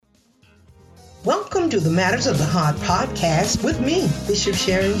Welcome to the Matters of the Heart podcast with me, Bishop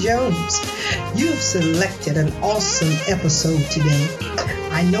Sharon Jones. You've selected an awesome episode today.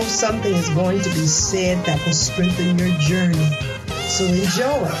 I know something is going to be said that will strengthen your journey, so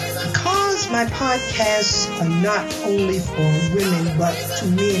enjoy. Because my podcasts are not only for women, but to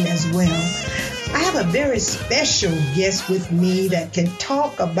men as well, I have a very special guest with me that can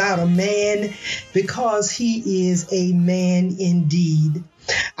talk about a man because he is a man indeed.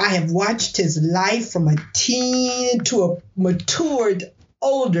 I have watched his life from a teen to a matured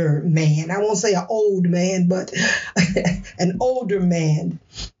older man. I won't say an old man, but an older man.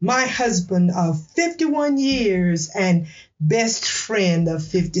 My husband of 51 years and best friend of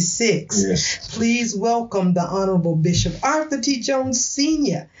 56. Yes. Please welcome the Honorable Bishop Arthur T. Jones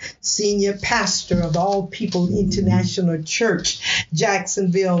Sr., Senior Pastor of All People International Church,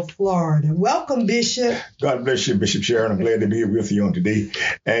 Jacksonville, Florida. Welcome, Bishop. God bless you, Bishop Sharon. I'm glad to be here with you on today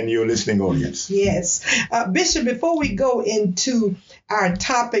and your listening audience. Yes. Bishop, before we go into our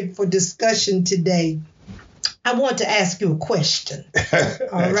topic for discussion today, I want to ask you a question.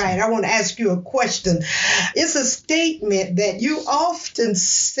 All right. I want to ask you a question. It's a statement that you often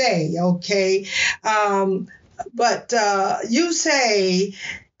say, okay? But you say,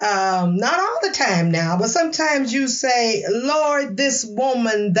 not all the time now, but sometimes you say, Lord, this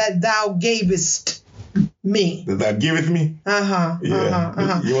woman that thou gavest me. That thou giveth me? Yeah. You want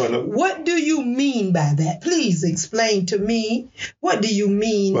to know? What do you mean by that? Please explain to me. What do you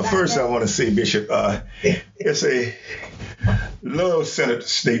mean Well, by first that? I want to say, Bishop, it's a love-centered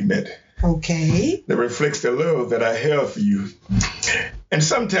statement Okay. that reflects the love that I have for you. And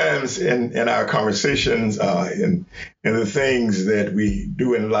sometimes in our conversations, in the things that we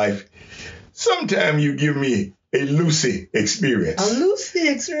do in life, sometimes you give me a Lucy experience. A Lucy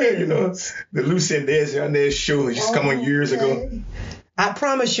experience. You know, the Lucy and Daisy on their show used to come on years ago. I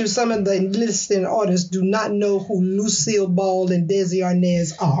promise you, some of the listening audience do not know who Lucille Ball and Desi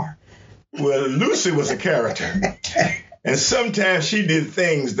Arnaz are. Well, Lucy was a character. And sometimes she did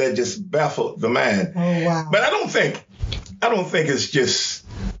things that just baffled the mind. Oh, wow. But I don't think it's just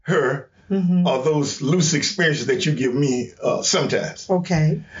her or those loose experiences that you give me sometimes.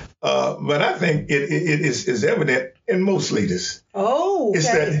 Okay. But I think it is evident in most leaders. Oh,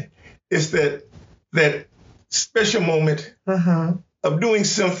 okay. It's that special moment of doing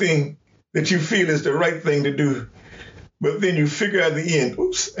something that you feel is the right thing to do, but then you figure out at the end,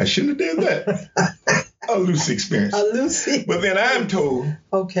 oops, I shouldn't have done that. A loose experience. A Lucy. But then I'm told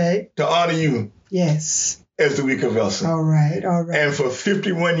Okay. to honor you Yes. as the week of Elsa. All right. All right. And for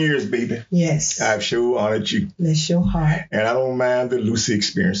 51 years, baby, Yes. I've sure honored you. Bless your heart. And I don't mind the Lucy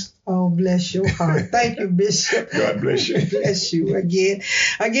experience. Oh, bless your heart. Thank you, Bishop. God bless you. Bless you again.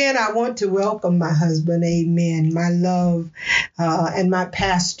 Again, I want to welcome my husband, amen, my love, and my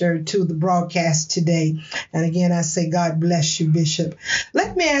pastor to the broadcast today. And again, I say, God bless you, Bishop.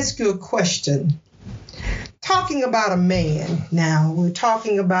 Let me ask you a question. Talking about a man now, we're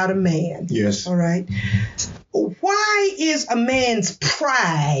talking about a man. Yes. All right. Why is a man's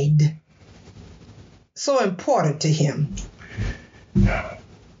pride so important to him?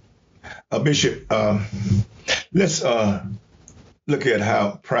 Bishop, let's look at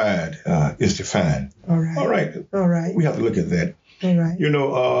how pride is defined. All right. All right. All right. We have to look at that. All right. You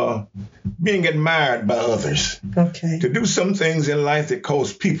know, being admired by others. Okay. To do some things in life that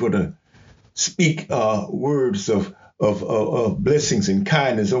cause people to speak words of blessings and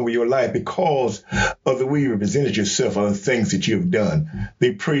kindness over your life because of the way you represented yourself or the things that you have done.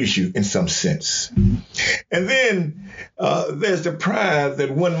 They praise you in some sense. And then there's the pride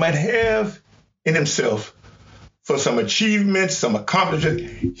that one might have in himself for some achievements, some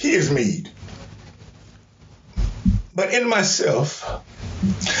accomplishment he has made. But in myself,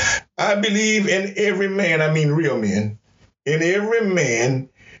 I believe in every man, I mean real men, in every man,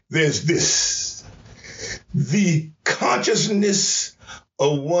 there's this, the consciousness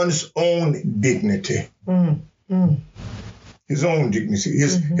of one's own dignity. His own dignity,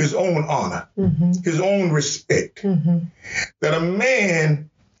 his own honor, his own respect that a man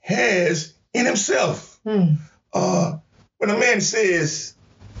has in himself. When a man says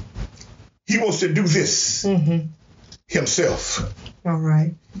he wants to do this himself, all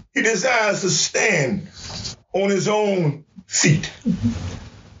right, he desires to stand on his own feet.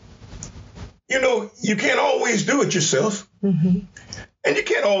 You know, you can't always do it yourself. And you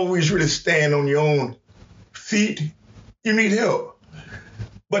can't always really stand on your own feet. You need help.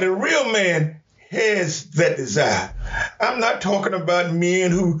 But a real man has that desire. I'm not talking about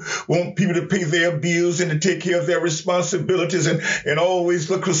men who want people to pay their bills and to take care of their responsibilities and always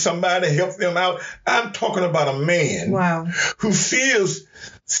look for somebody to help them out. I'm talking about a man who feels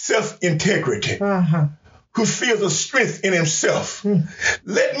self-integrity, Uh-huh. who feels a strength in himself.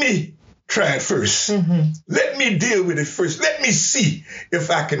 Let me try it first. Let me deal with it first. Let me see if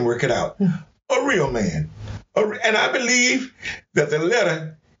I can work it out. A real man. And I believe that the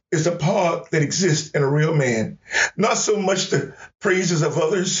letter is the part that exists in a real man. Not so much the praises of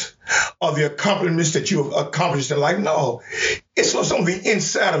others or the accomplishments that you have accomplished in life. No, it's what's on the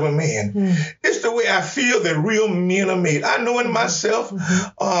inside of a man. It's the way I feel that real men are made. I know in myself,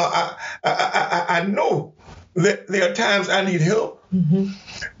 I know that there are times I need help.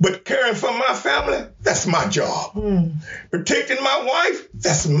 But caring for my family, that's my job. Protecting my wife,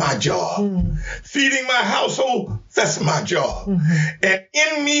 that's my job. Feeding my household, that's my job. And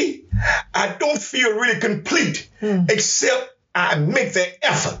in me, I don't feel really complete except I make the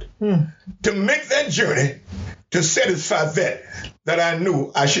effort to make that journey to satisfy that I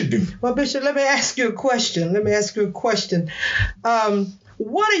knew I should do. Well, Bishop, let me ask you a question.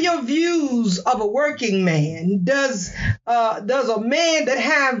 What are your views of a working man? Does a man that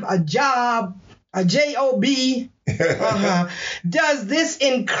have a job, a job, does this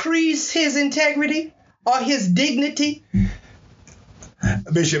increase his integrity or his dignity?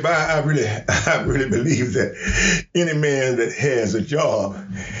 Bishop, I really believe that any man that has a job,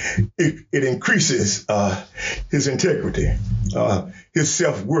 it increases his integrity, his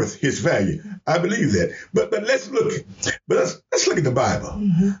self-worth, his value. I believe that. But let's look at the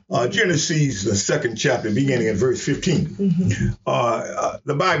Bible. Genesis, the 2nd chapter, beginning at verse 15.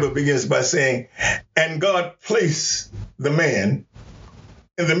 The Bible begins by saying, "And God placed the man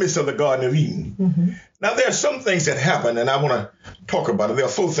in the midst of the Garden of Eden." Now, there are some things that happen, and I want to talk about it. There are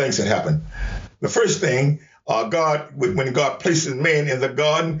 4 things that happen. The first thing, when God places man in the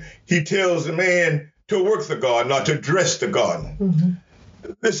garden, he tells the man to work the garden or to dress the garden.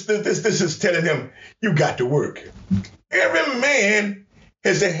 This is telling him, you got to work. Every man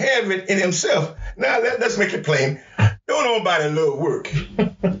has to have it in himself. Now, let's make it plain. Don't nobody love work.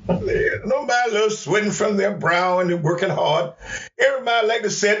 Nobody loves sweating from their brow and working hard. Everybody like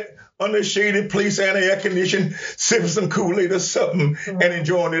to sit on a shady place and air conditioning, sipping some Kool-Aid or something and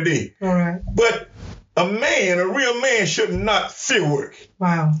enjoying the day. All right. But a real man should not fear work.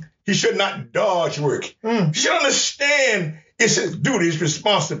 Wow. He should not dodge work. He should understand it's his duty, his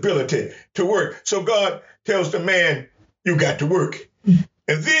responsibility to work. So God tells the man, you got to work. And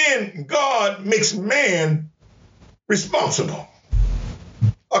then God makes man responsible,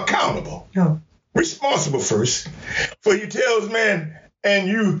 accountable, responsible first. For he tells man, and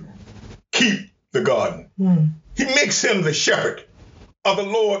you keep the garden. He makes him the shepherd of the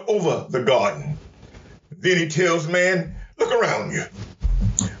Lord over the garden. Then he tells man, look around you.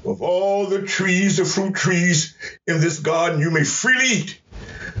 Of all the trees, the fruit trees in this garden, you may freely eat.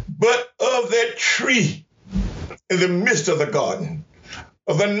 But of that tree in the midst of the garden,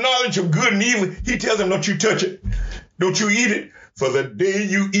 of the knowledge of good and evil, he tells him, don't you touch it. Don't you eat it. For the day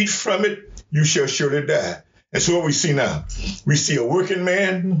you eat from it, you shall surely die. And so what we see now, we see a working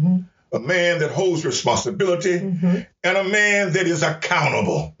man, a man that holds responsibility, and a man that is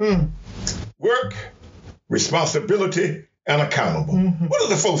accountable. Work, responsibility, and accountable. What is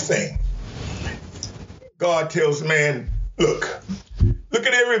the 4th thing? God tells man, look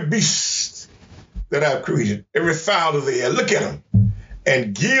at every beast that I've created, every fowl of the air, look at them,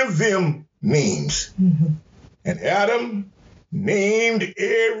 and give them names. And Adam named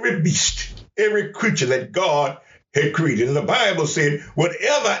every beast, every creature that God had created. And the Bible said,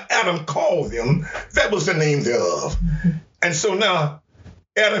 whatever Adam called them, that was the name thereof. And so now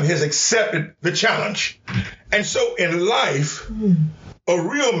Adam has accepted the challenge. And so in life, a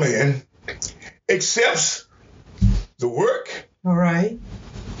real man accepts the work, all right,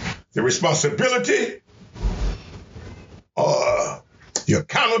 the responsibility, the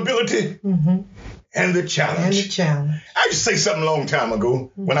accountability, and the challenge. I used to say something a long time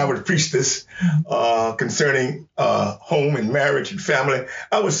ago when I would preach this concerning home and marriage and family.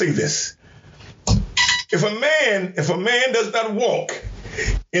 I would say this. If a man does not walk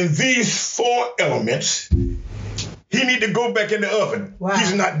in these 4 elements, he need to go back in the oven. Wow.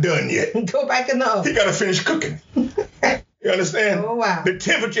 He's not done yet. Go back in the oven. He got to finish cooking. You understand? Oh, wow. The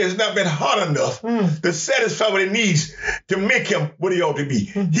temperature has not been hot enough to satisfy what he needs to make him what he ought to be.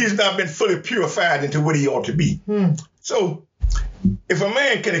 He's not been fully purified into what he ought to be. So if a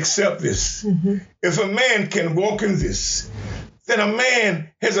man can accept this, if a man can walk in this, then a man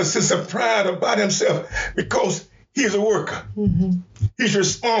has a sense of pride about himself because he's a worker. He's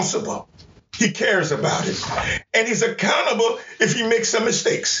responsible. He cares about it. And he's accountable if he makes some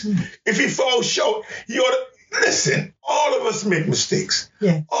mistakes. If he falls short, he ought to listen. All of us make mistakes.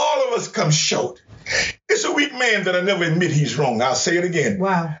 Yeah. All of us come short. It's a weak man that I never admit he's wrong. I'll say it again.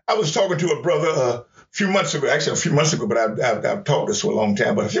 Wow. I was talking to a brother a few months ago, but I've talked this for a long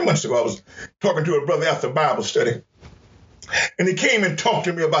time. But a few months ago, I was talking to a brother after Bible study. And he came and talked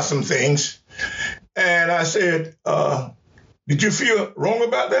to me about some things. And I said, did you feel wrong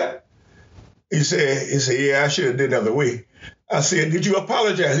about that? He said, yeah, I should have did it the other way. I said, did you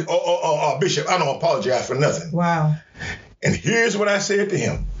apologize? Bishop, I don't apologize for nothing. Wow. And here's what I said to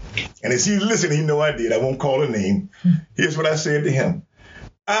him. And as he's listening, he know I did. I won't call a name. Here's what I said to him.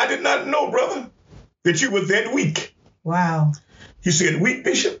 I did not know, brother, that you were that weak. Wow. He said, weak,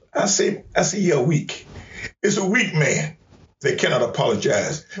 Bishop? I said, yeah, weak. It's a weak man that cannot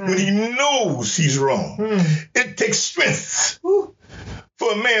apologize when he knows he's wrong. It takes strength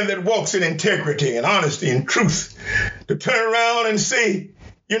for a man that walks in integrity and honesty and truth to turn around and say,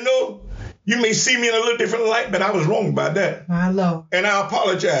 you know, you may see me in a little different light, but I was wrong about that. My Lord. And I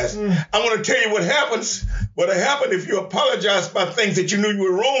apologize. I want to tell you what happens. What'll happen if you apologize about things that you knew you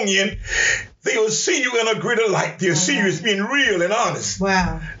were wrong in, they'll see you in a greater light. They'll see you as being real and honest.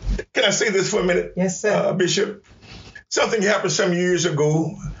 Wow. Can I say this for a minute? Yes, sir. Bishop? Something happened some years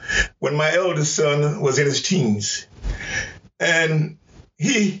ago when my eldest son was in his teens. And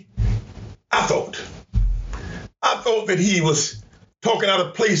I thought that he was talking out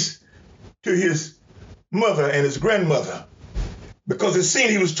of place to his mother and his grandmother because it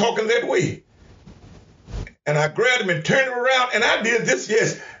seemed he was talking that way. And I grabbed him and turned him around, and I did this,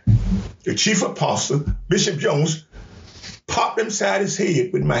 yes. The chief apostle, Bishop Jones, popped him side his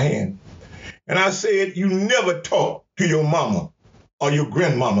head with my hand. And I said, you never talk to your mama or your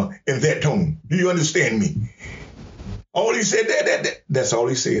grandmama in that tone. Do you understand me? All he said, that's all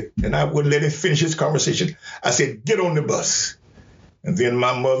he said. And I wouldn't let him finish his conversation. I said, get on the bus. And then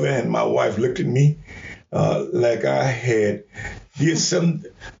my mother and my wife looked at me like I had did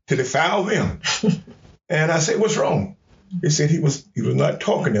something to defile them. And I said, what's wrong? They said he was not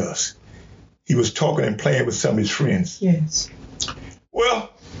talking to us. He was talking and playing with some of his friends. Yes.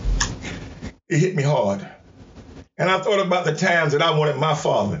 Well, it hit me hard. And I thought about the times that I wanted my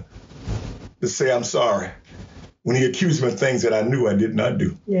father to say I'm sorry when he accused me of things that I knew I did not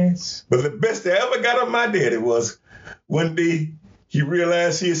do. Yes. But the best I ever got of my daddy was one day he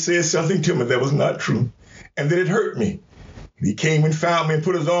realized he had said something to me that was not true and that it hurt me. He came and found me and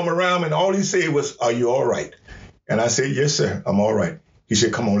put his arm around me, and all he said was, are you all right? And I said, yes, sir, I'm all right. He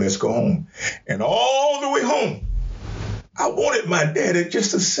said, come on, let's go home. And all the way home, I wanted my daddy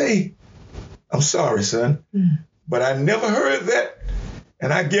just to say, I'm sorry, son. But I never heard that.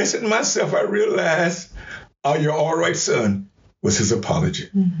 And I guess in myself, I realized, are you all right, son, was his apology.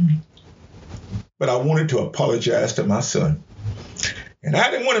 But I wanted to apologize to my son. And I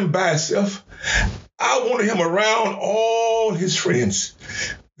didn't want him by himself. I wanted him around all his friends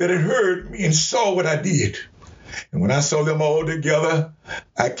that had heard me and saw what I did. And when I saw them all together,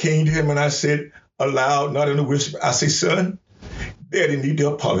 I came to him and I said aloud, not in a whisper, I say, son, Daddy need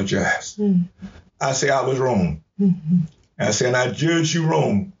to apologize. I say, I was wrong. I said, and I judged you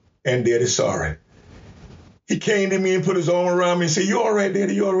wrong, and Daddy's sorry. He came to me and put his arm around me and said, you all right,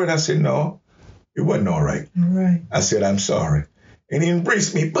 Daddy, you all right? I said, no, it wasn't all right. All right. I said, I'm sorry. And he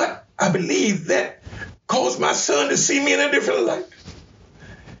embraced me, but I believe that caused my son to see me in a different light.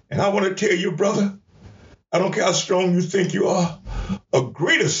 And I want to tell you, brother, I don't care how strong you think you are, a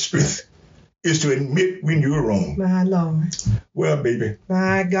greater strength is to admit when you're wrong. My Lord. Well, baby.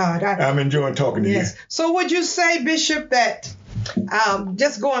 My God. I'm enjoying talking to you. So would you say, Bishop, that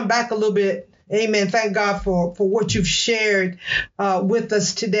just going back a little bit, amen, thank God for what you've shared with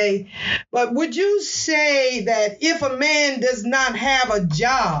us today. But would you say that if a man does not have a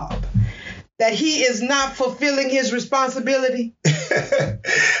job, that he is not fulfilling his responsibility?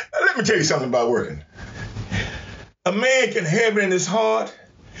 Let me tell you something about working. A man can have it in his heart,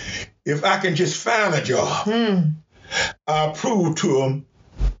 if I can just find a job, I'll prove to him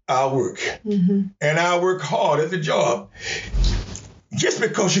I'll work. And I'll work hard at the job. Just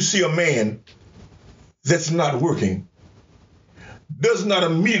because you see a man that's not working does not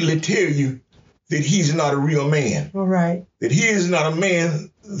immediately tell you that he's not a real man. All right. That he is not a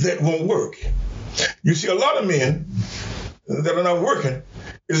man that won't work. You see, a lot of men that are not working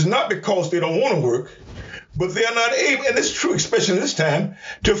is not because they don't want to work, but they're not able, and it's true, especially this time,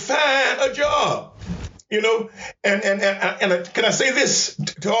 to find a job. You know, and can I say this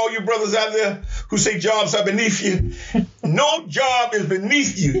to all you brothers out there who say jobs are beneath you? No job is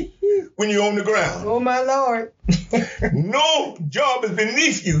beneath you when you're on the ground. Oh, my Lord. No job is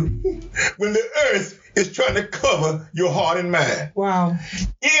beneath you when the earth is trying to cover your heart and mind. Wow.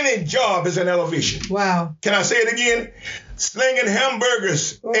 Any job is an elevation. Wow. Can I say it again? slinging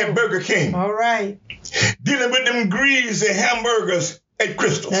hamburgers at Burger King. All right. Dealing with them greasy hamburgers at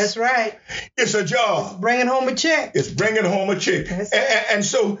Crystal's. That's right. It's a job. It's bringing home a check. It's bringing home a check. And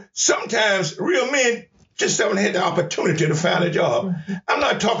so sometimes real men just haven't had the opportunity to find a job. I'm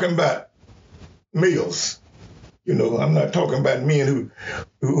not talking about males. You know, I'm not talking about men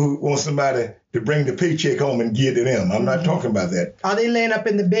who want somebody to bring the paycheck home and give to them. I'm not talking about that. Are they laying up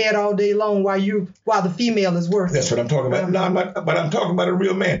in the bed all day long while the female is working? That's what I'm talking about. No, I'm not, but I'm talking about a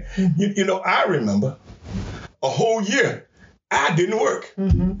real man. You know, I remember a whole year I didn't work.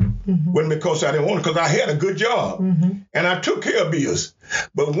 Wasn't because I didn't want to, because I had a good job. And I took care of bills.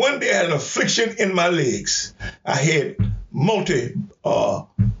 But one day I had an affliction in my legs. I had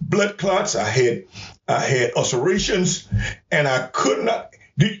blood clots. I had ulcerations, and I could not.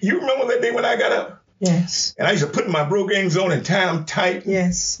 Do you remember that day when I got up? Yes. And I used to put my brogans on and tie them tight.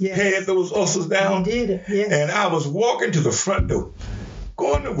 Yes. Pad those ulcers down. You did it. Yes. And I was walking to the front door,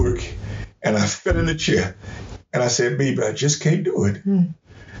 going to work, and I fell in the chair. And I said, baby, I just can't do it.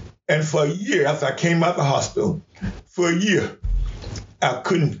 And for a year after I came out of the hospital, for a year, I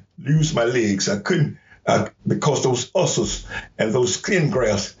couldn't use my legs. I couldn't, because those ulcers and those skin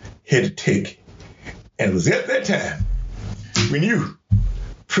grafts had to take. And it was at that time when you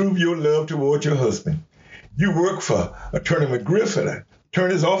prove your love toward your husband. You work for Attorney McGriff at an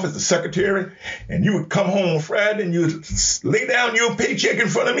attorney's office, the secretary, and you would come home on Friday and you would lay down your paycheck in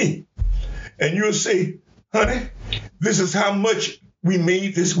front of me. And you would say, honey, this is how much we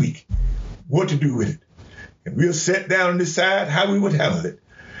made this week. What to do with it. And we'll sit down and decide how we would handle it.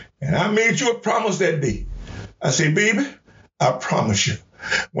 And I made you a promise that day. I say, baby, I promise you,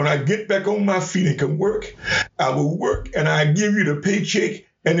 when I get back on my feet and can work, I will work and I give you the paycheck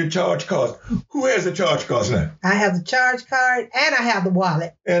and the charge cards. Who has the charge cards now? I have the charge card and I have the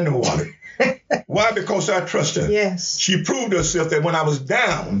wallet. And the wallet. Why? Because I trust her. Yes. She proved herself that when I was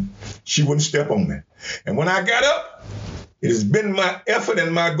down, she wouldn't step on me. And when I got up, it has been my effort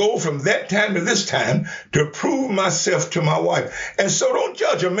and my goal from that time to this time to prove myself to my wife. And so don't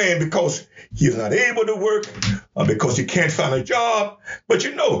judge a man because he's not able to work or because he can't find a job. But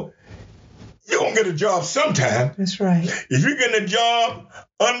you know, you're going to get a job sometime. That's right. If you're getting a job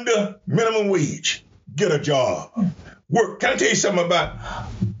under minimum wage, get a job. Work. Can I tell you something about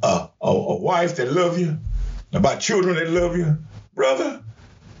a wife that loves you, about children that love you? Brother,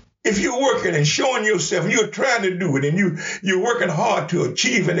 if you're working and showing yourself, and you're trying to do it, and you're working hard to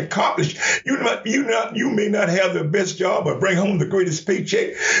achieve and accomplish, you may not have the best job or bring home the greatest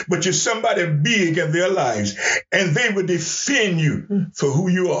paycheck, but you're somebody big in their lives, and they will defend you for who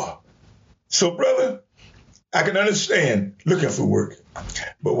you are. So, brother, I can understand looking for work,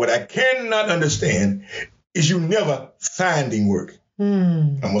 but what I cannot understand is you never finding work.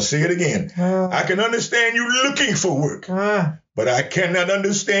 I'm going to say it again. I can understand you looking for work, but I cannot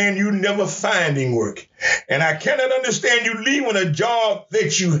understand you never finding work. And I cannot understand you leaving a job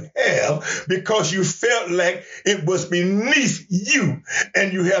that you have because you felt like it was beneath you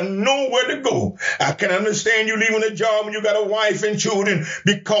and you have nowhere to go. I can understand you leaving a job when you got a wife and children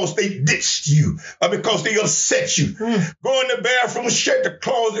because they ditched you or because they upset you. Go in the bathroom, shut the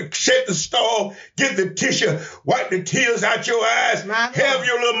closet, shut the stall, get the tissue, wipe the tears out your eyes, have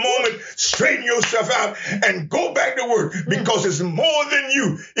your little moment, straighten yourself out, and go back to work because it's more than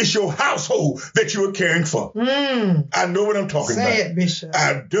you. It's your household that you are caring for. I know what I'm talking about. Say it, Bishop.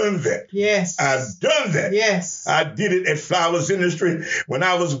 I've done that. Yes. I've done that. Yes. I did it at Flowers Industry when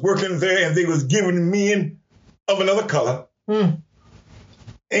I was working there and they was giving men of another color,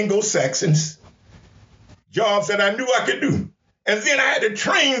 Anglo-Saxons, jobs that I knew I could do. And then I had to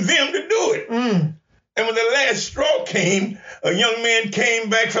train them to do it. And when the last straw came, a young man came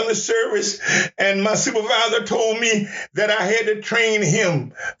back from the service and my supervisor told me that I had to train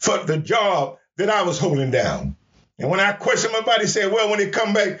him for the job that I was holding down. And when I questioned him about it, he said, well, when they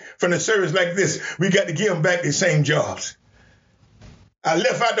come back from the service like this, we got to give them back the same jobs. I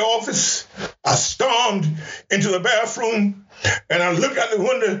left out the office. I stormed into the bathroom and I looked out the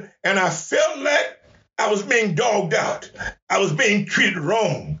window and I felt like I was being dogged out. I was being treated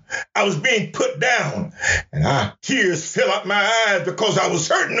wrong. I was being put down. And tears fell out my eyes because I was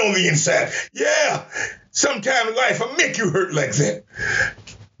hurting on the inside. Yeah, sometimes life will make you hurt like that.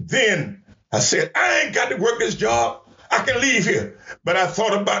 Then I said, I ain't got to work this job. I can leave here. But I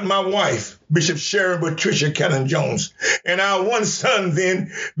thought about my wife, Bishop Sharon Patricia Cannon Jones, and our one son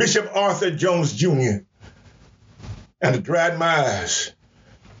then, Bishop Arthur Jones Jr. And I dried my eyes.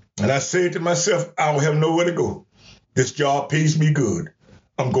 And I said to myself, I will have nowhere to go. This job pays me good.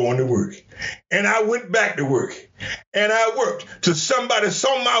 I'm going to work. And I went back to work. And I worked till somebody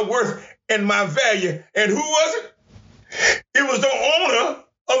saw my worth and my value. And who was it? It was the owner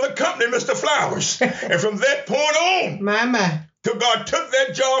of the company, Mr. Flowers. And from that point on, My. till God took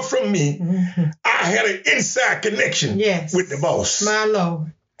that job from me, I had an inside connection with the boss. My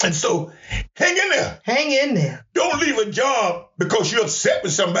Lord. And so, hang in there. Hang in there. Don't leave a job because you're upset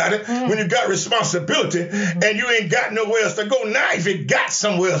with somebody when you got responsibility and you ain't got nowhere else to go. Now, if you got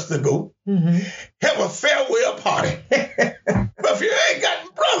somewhere else to go, have a farewell party. But if you ain't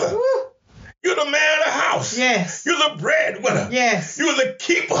got, brother, you're the man of the house. Yes. You're the breadwinner. Yes. You're the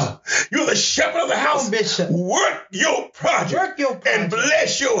keeper. You're the shepherd of the house. Bishop. Work your project. And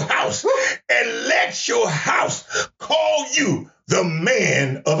bless your house. And let your house call you the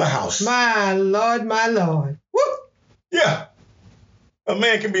man of the house. My Lord, my Lord. Woo. Yeah. A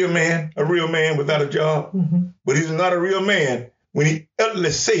man can be a real man without a job. But he's not a real man when he,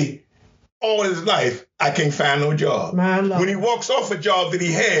 let's say, all his life, I can't find no job. When he walks off a job that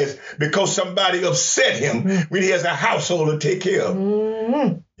he has because somebody upset him, when he has a household to take care of.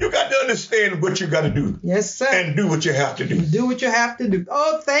 You got to understand what you got to do. Yes, sir. And do what you have to do. Do what you have to do.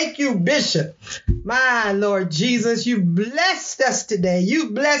 Oh, thank you, Bishop. My Lord Jesus, you blessed us today. You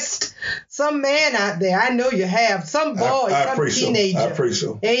blessed some man out there. I know you have. Some boy, some teenager. I pray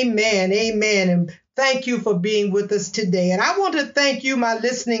so. Amen. Amen. And thank you for being with us today. And I want to thank you, my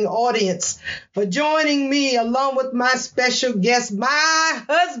listening audience, for joining me along with my special guest, my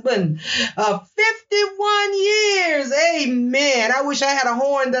husband of 51 years. Amen. I wish I had a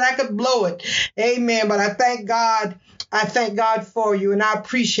horn that I could blow it. Amen. But I thank God. I thank God for you, and I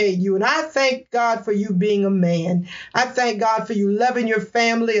appreciate you. And I thank God for you being a man. I thank God for you loving your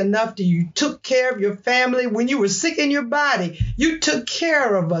family enough that you took care of your family. When you were sick in your body, you took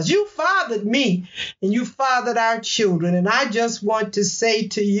care of us. You fathered me, and you fathered our children. And I just want to say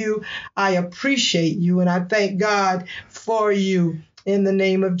to you, I appreciate you, and I thank God for you in the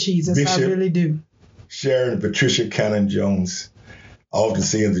name of Jesus. Bishop, I really do. Sharon Patricia Cannon Jones, I often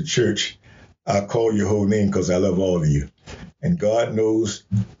say in the church, I call your whole name because I love all of you. And God knows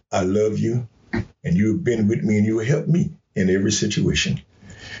I love you, and you've been with me, and you help me in every situation.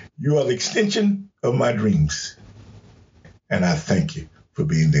 You are the extension of my dreams. And I thank you for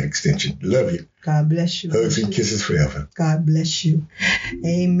being that extension. Love you. God bless you. Hugs and kisses forever. God bless you.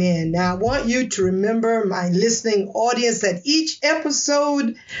 Amen. Now, I want you to remember, my listening audience, that each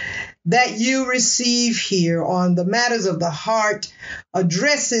episode that you receive here on the Matters of the Heart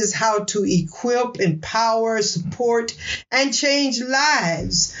addresses how to equip, empower, support, and change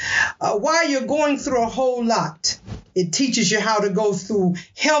lives. While you're going through a whole lot, it teaches you how to go through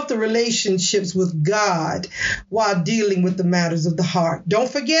healthy relationships with God while dealing with the matters of the heart. Don't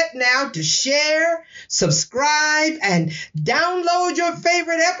forget now to share, subscribe, and download your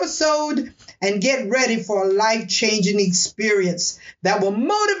favorite episode and get ready for a life-changing experience that will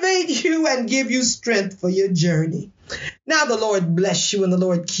motivate you and give you strength for your journey. Now the Lord bless you and the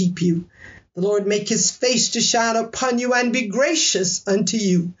Lord keep you. The Lord make his face to shine upon you and be gracious unto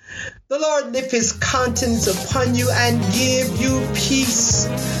you. The Lord lift his countenance upon you and give you peace.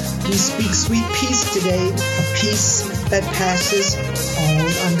 We speak sweet peace today, a peace that passes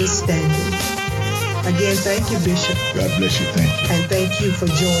all understanding. Again, thank you, Bishop. God bless you. Thank you. And thank you for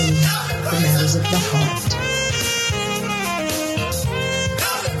joining the Matters of the Heart.